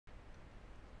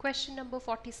Question number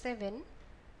 47.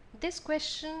 This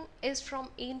question is from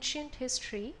ancient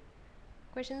history.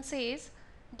 Question says,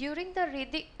 during the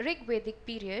Rig Vedic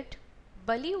period,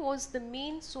 Bali was the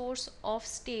main source of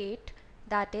state,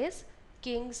 that is,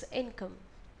 king's income.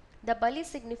 The Bali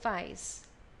signifies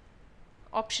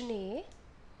option A,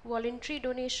 voluntary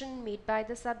donation made by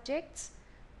the subjects,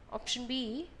 option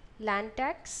B, land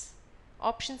tax,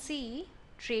 option C,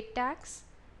 trade tax,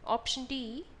 option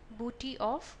D, booty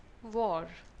of war.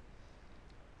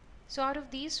 So out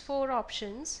of these four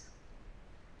options,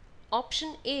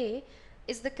 option A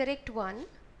is the correct one.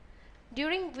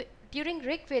 During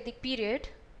Rig Vedic period,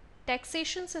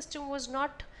 taxation system was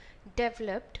not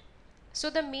developed, so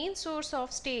the main source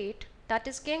of state, that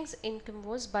is king's income,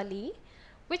 was Bali,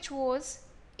 which was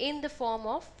in the form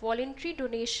of voluntary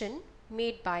donation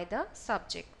made by the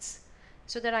subjects.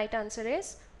 So the right answer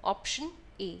is option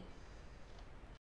A.